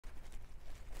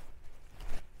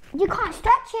You can't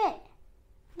stretch it.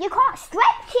 You can't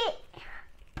stretch it.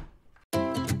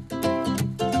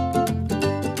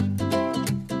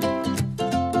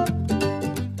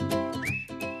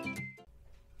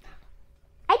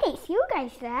 I didn't see you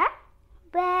guys there.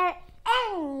 But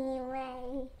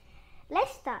anyway,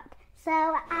 let's start. So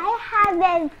I have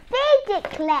a fidget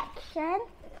collection.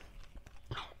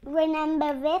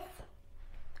 Remember this?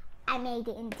 I made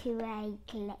it into a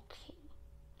collection.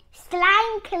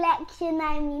 Slime collection,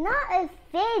 I mean, not a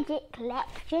fidget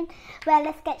collection. Well,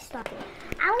 let's get started.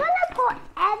 I'm gonna put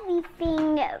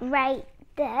everything right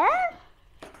there.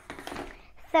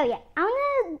 So yeah, I'm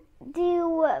gonna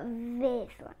do this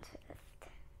one first.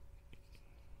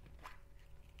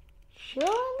 Should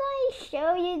I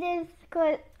show you this?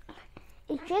 Because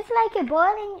it's just like a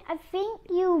bowling. I think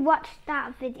you watched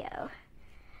that video.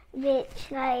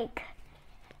 Which, like,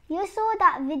 you saw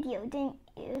that video, didn't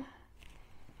you?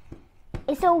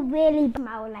 It's all really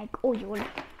smell like oil.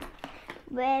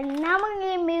 Well, now I'm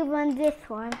going to move on this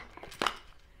one.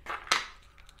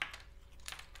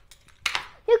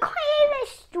 You can't even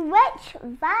stretch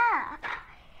that.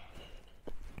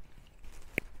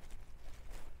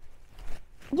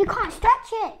 You can't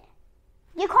stretch it.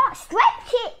 You can't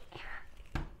stretch it.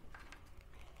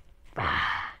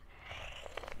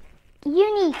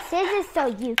 You need scissors so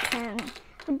you can.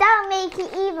 That'll make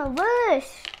it even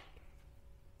worse.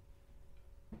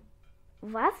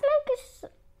 That's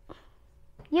like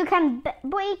you can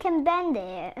bend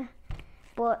it,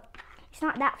 but it's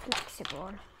not that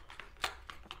flexible.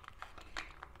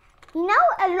 You know,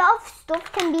 a lot of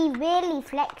stuff can be really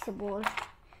flexible.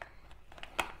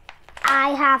 I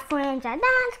have friends at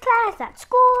dance class, at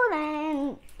school,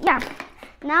 and yeah.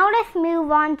 Now let's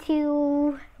move on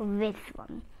to this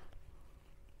one.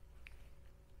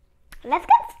 Let's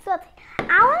get started.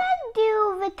 I want to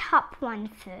do the top one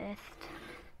first.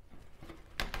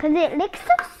 Because it looks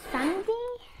so sandy.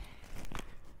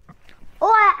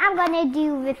 Or I'm going to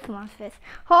do this one first.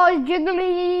 Oh,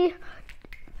 jiggly.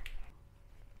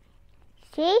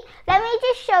 See? Let me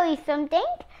just show you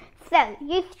something. So,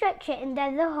 you stretch it and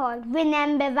there's a hole.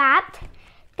 Remember that?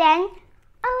 Then,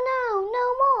 oh no, no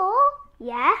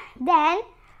more. Yeah. Then,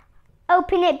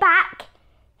 open it back.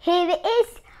 Here it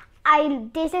is.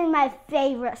 This is my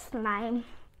favorite slime.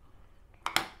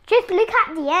 Just look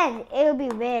at the end. It'll be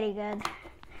really good.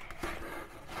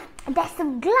 There's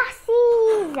some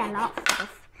glasses and lots of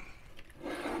stuff.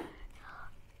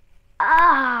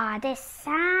 Ah, there's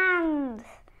sand.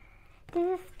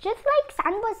 This is just like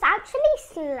sand, but it's actually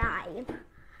slime.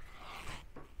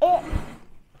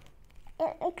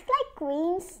 It looks like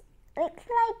green. It looks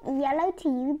like yellow to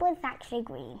you, but it's actually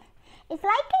green. It's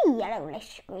like a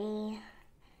yellowish green.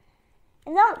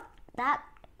 It's not that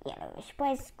yellowish,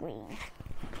 but it's green.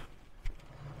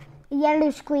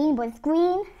 Yellowish green, but it's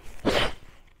green.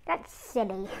 That's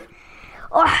silly.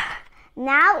 Oh,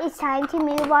 now it's time to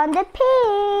move on to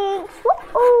pinks.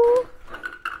 Woo-hoo.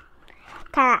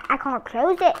 I can't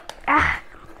close it.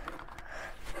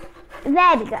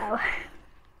 There we go.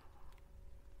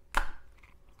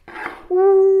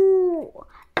 Ooh.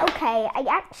 Okay, I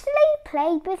actually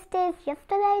played with this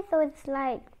yesterday, so it's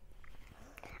like,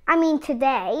 I mean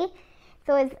today,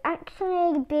 so it's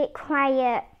actually a bit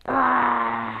quiet.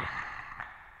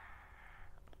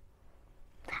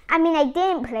 I mean, I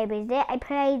didn't play with it. I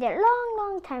played it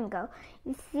long time ago.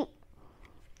 You see,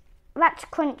 that's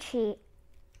crunchy.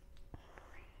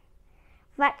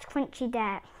 That's crunchy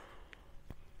there.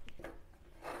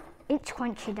 It's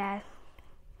crunchy there.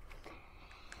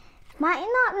 Might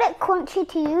not look crunchy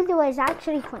to you, though it's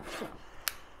actually crunchy.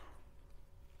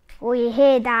 Oh, you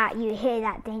hear that,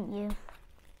 didn't you?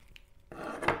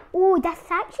 Oh, that's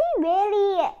actually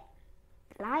really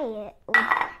light.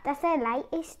 Oh, that's the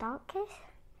lightest, darkest.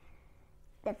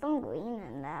 There's some green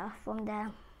in there from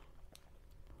there.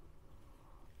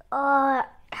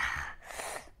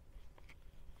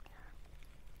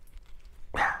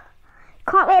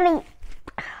 Can't really.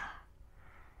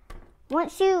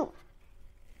 Once you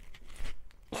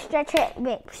stretch it,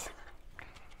 rips.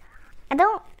 I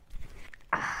don't.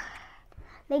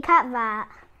 Look at that.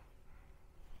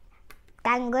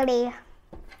 Dangly.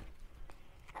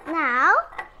 Now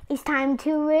it's time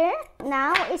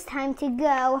to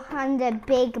go on the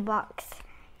big box.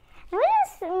 Let me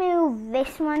just move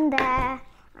this one there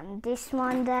and this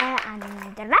one there and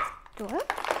the last one.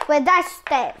 Well, that's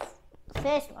the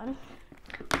first one.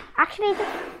 Actually,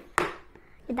 that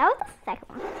was the second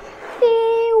one.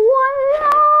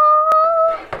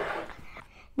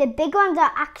 The big ones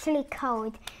are actually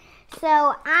cold.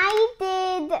 So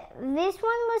this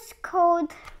one was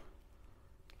called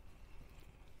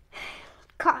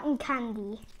cotton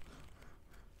candy.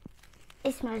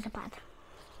 It smells bad.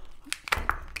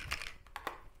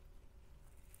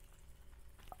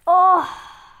 Oh,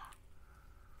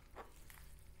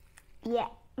 yeah,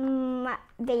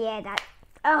 yeah, that.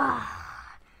 Oh,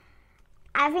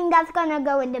 I think that's gonna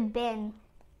go in the bin.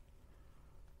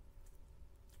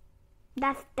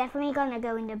 That's definitely gonna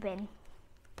go in the bin.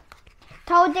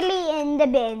 Totally in the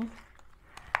bin.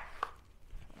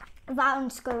 That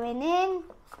one's going in.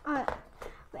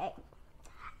 Wait.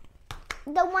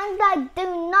 The ones that I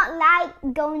do not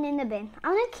like going in the bin. I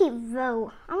want to keep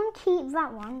though. I want to keep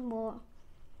that one, but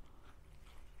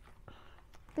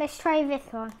let's try this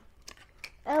one.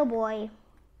 Oh boy.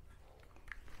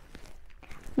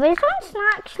 This one's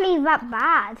not actually that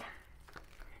bad.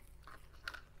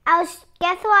 Guess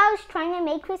what I was trying to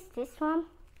make with this one?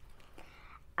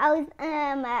 I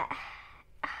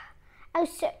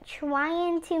was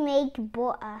trying to make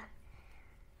butter.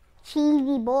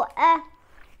 Cheesy butter.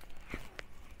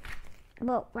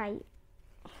 But right.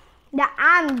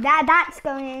 That's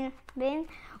going in the bin.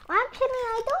 Well, actually,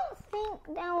 I don't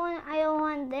think I don't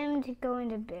want them to go in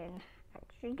the bin.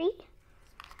 Actually.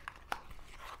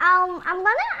 I'm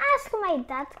gonna ask my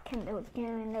dad can go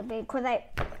in the bin because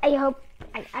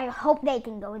I hope they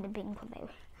can go in the bin because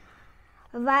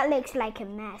that looks like a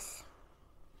mess.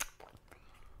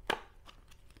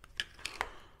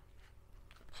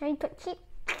 Should I touch it?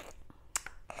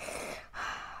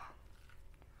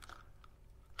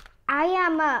 I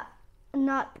am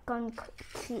not going to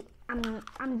keep.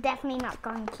 I'm definitely not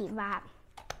going to keep that.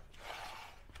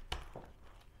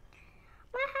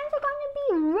 My hands are going to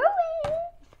be ruined.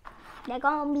 They're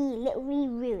going to be literally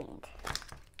ruined.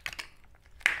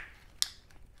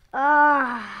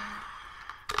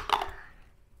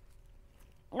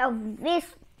 Now this,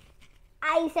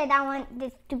 I said I want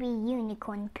this to be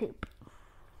unicorn poop.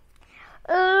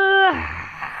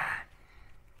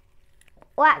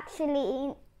 Well,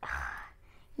 actually,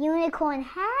 unicorn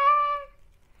hair?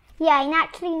 Yeah, I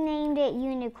actually named it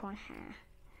unicorn hair.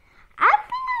 I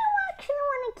think I actually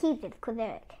want to keep it because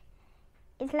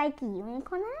it's like a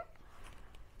unicorn hair.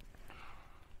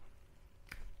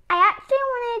 I actually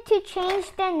wanted to change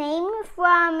the name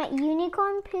from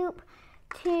unicorn poop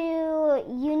to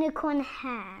unicorn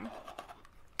hair.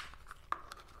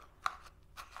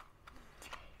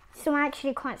 So I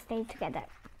actually can't stay together.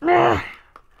 Ugh.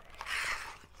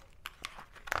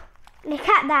 Look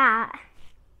at that.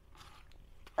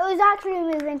 It was actually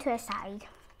moving to a side.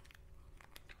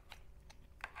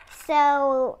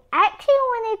 So I actually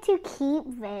wanted to keep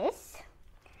this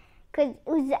because it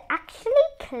was actually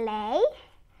clay.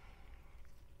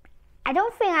 I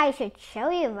don't think I should show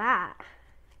you that.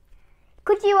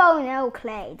 Because you all know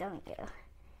clay, don't you?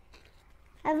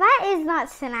 And that is not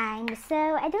slime, so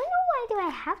I don't know why do I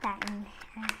have that in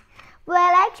there. Well,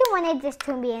 I actually wanted this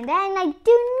to be in there, and I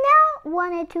do not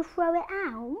want it to throw it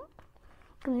out.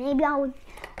 Maybe I would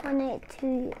want it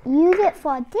to use it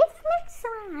for a different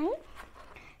slime.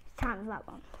 Time that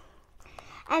one.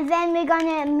 And then we're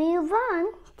gonna move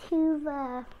on to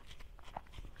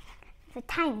the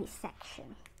tiny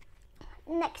section.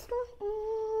 Next one.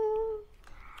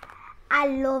 I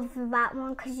love that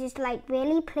one because it's like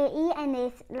really pretty, and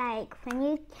it's like when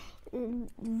you.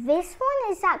 This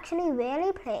one is actually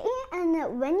really pretty, and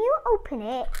when you open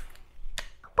it,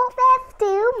 but there's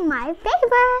still my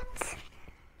favorite.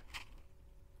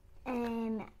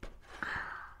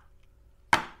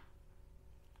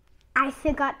 I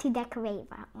forgot to decorate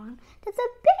that one. There's a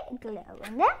bit glow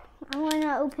in there. I want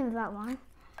to open that one.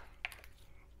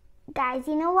 Guys,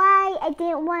 you know why I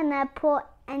didn't want to put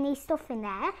any stuff in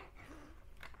there?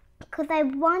 Because I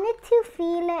wanted to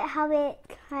feel it how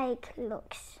it like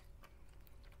looks.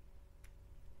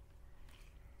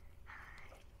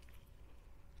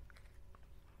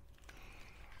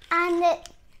 And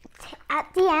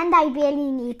at the end, I really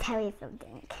need to tell you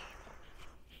something.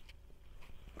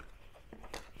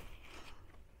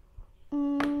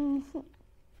 I'm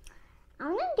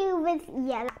gonna do with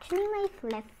yellow. Actually,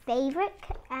 my favorite,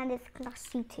 and it's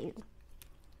glossy too.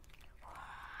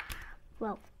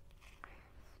 Well,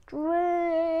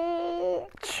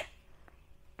 stretch.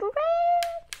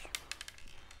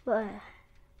 Whoa.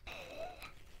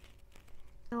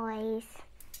 Noise.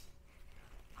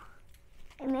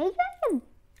 It makes like a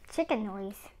chicken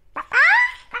noise.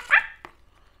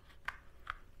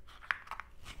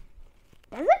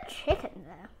 There's a chicken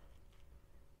there.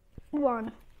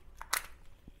 One.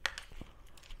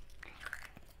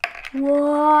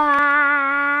 Wow!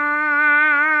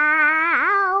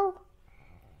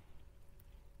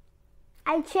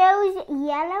 I chose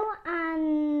yellow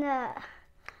and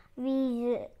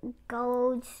these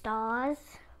gold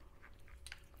stars.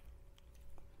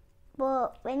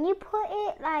 but when you put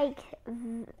it like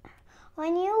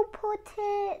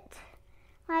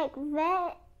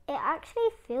there, it actually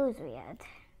feels weird.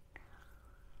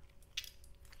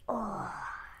 Oh,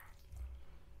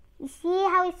 you see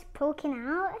how it's poking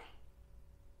out?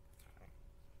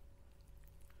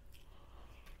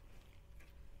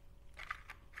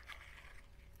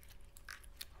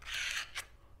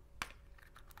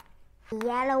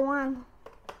 Yellow one.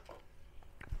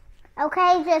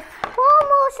 Okay, just 4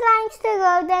 more slimes to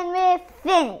go, then we're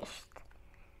finished.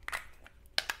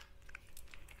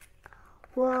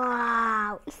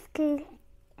 Wow, it's good.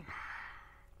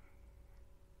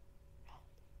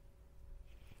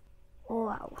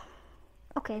 Wow.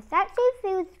 Okay, so that actually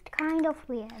feels kind of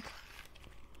weird.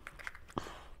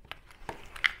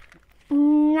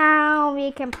 Now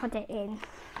we can put it in.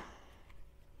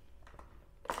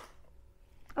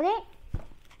 Okay.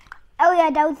 Oh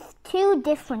yeah, there was 2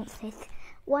 differences.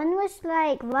 One was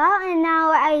like that, and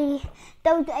now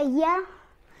yeah.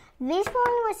 This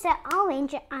one was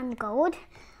orange and gold,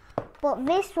 but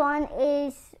this one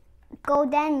is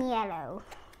gold and yellow.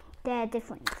 They're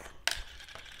different.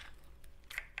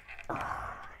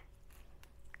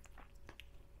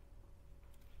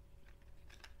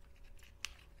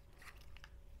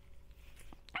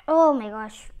 Oh my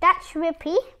gosh, that's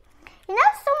rippy. You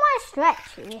know, so much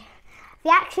stretchy. They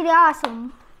actually are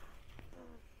some.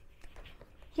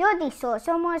 You already saw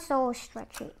someone so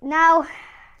stretchy. Now,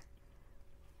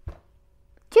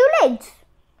 2 lids.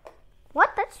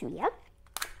 What? That's weird.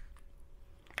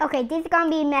 Okay, this is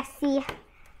gonna be messy.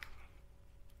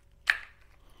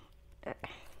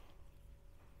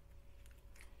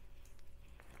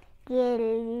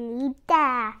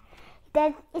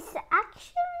 It's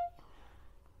actually.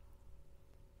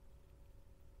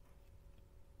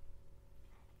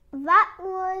 That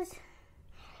was,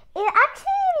 it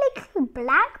actually looks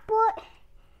black, but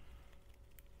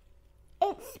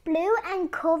it's blue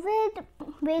and covered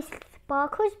with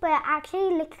sparkles, but it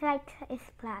actually looks like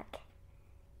it's black.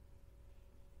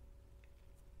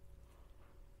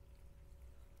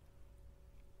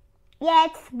 Yeah,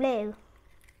 it's blue.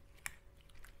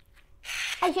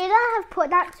 I shouldn't have put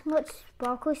that much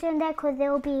sparkles in there because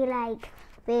they'll be like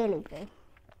really blue.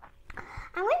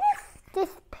 I'm going to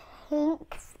just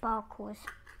pink sparkles.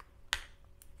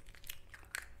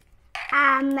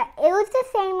 It was the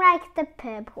same like the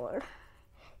purple.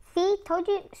 See, told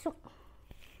you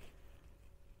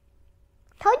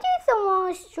someone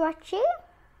was stretchy.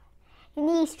 You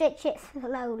need to stretch it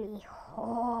slowly.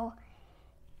 Oh,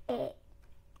 I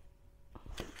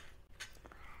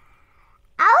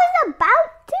was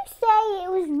about to say it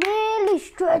was really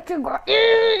stretching.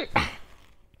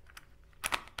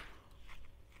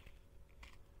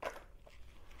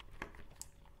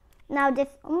 Now this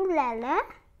umbrella,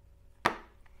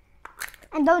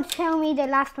 and don't tell me the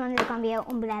last one is gonna be an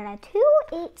umbrella too.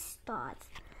 It starts.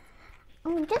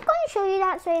 I'm just going to show you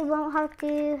that so you won't have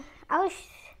to.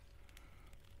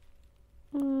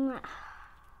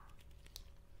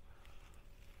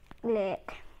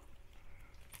 Look.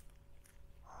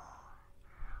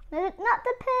 Not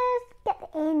the pearls. Get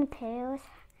in pearls.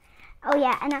 Oh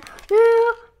yeah, and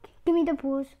give me the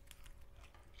pearls.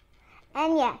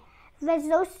 And yeah. There's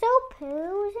also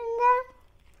pills in there,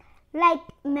 like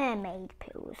mermaid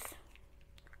pills.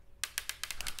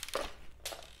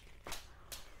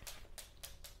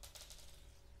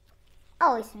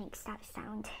 Always makes that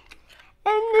sound.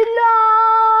 And the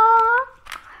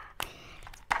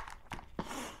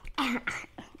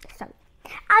sorry.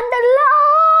 And the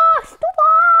last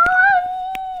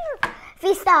one,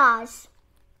 the stars.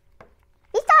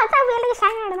 The stars are really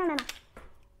shining.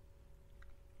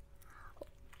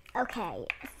 Okay,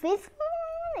 this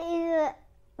one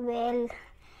is,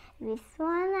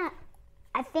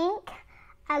 I think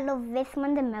I love this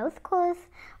one the most because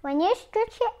when you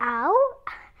stretch it out,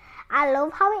 I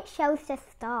love how it shows the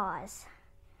stars.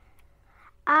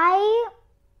 I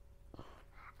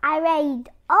rate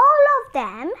all of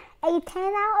them a 10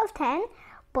 out of 10,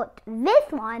 but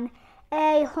this one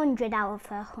a 100 out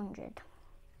of 100.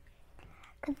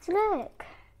 Because look,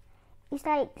 it's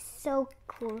like so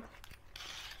cool.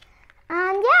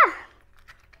 And yeah,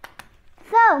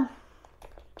 so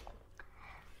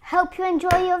hope you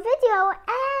enjoy your video,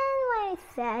 and like I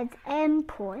said,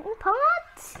 important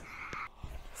part,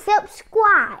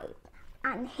 subscribe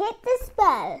and hit this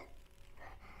bell.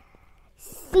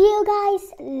 See you guys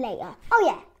later. Oh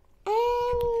yeah,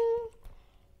 and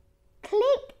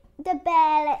click the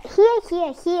bell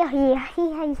here,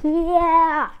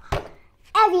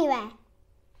 everywhere.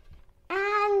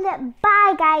 And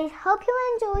bye guys, hope you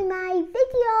enjoy my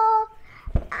video.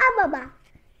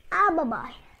 Bye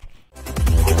bye.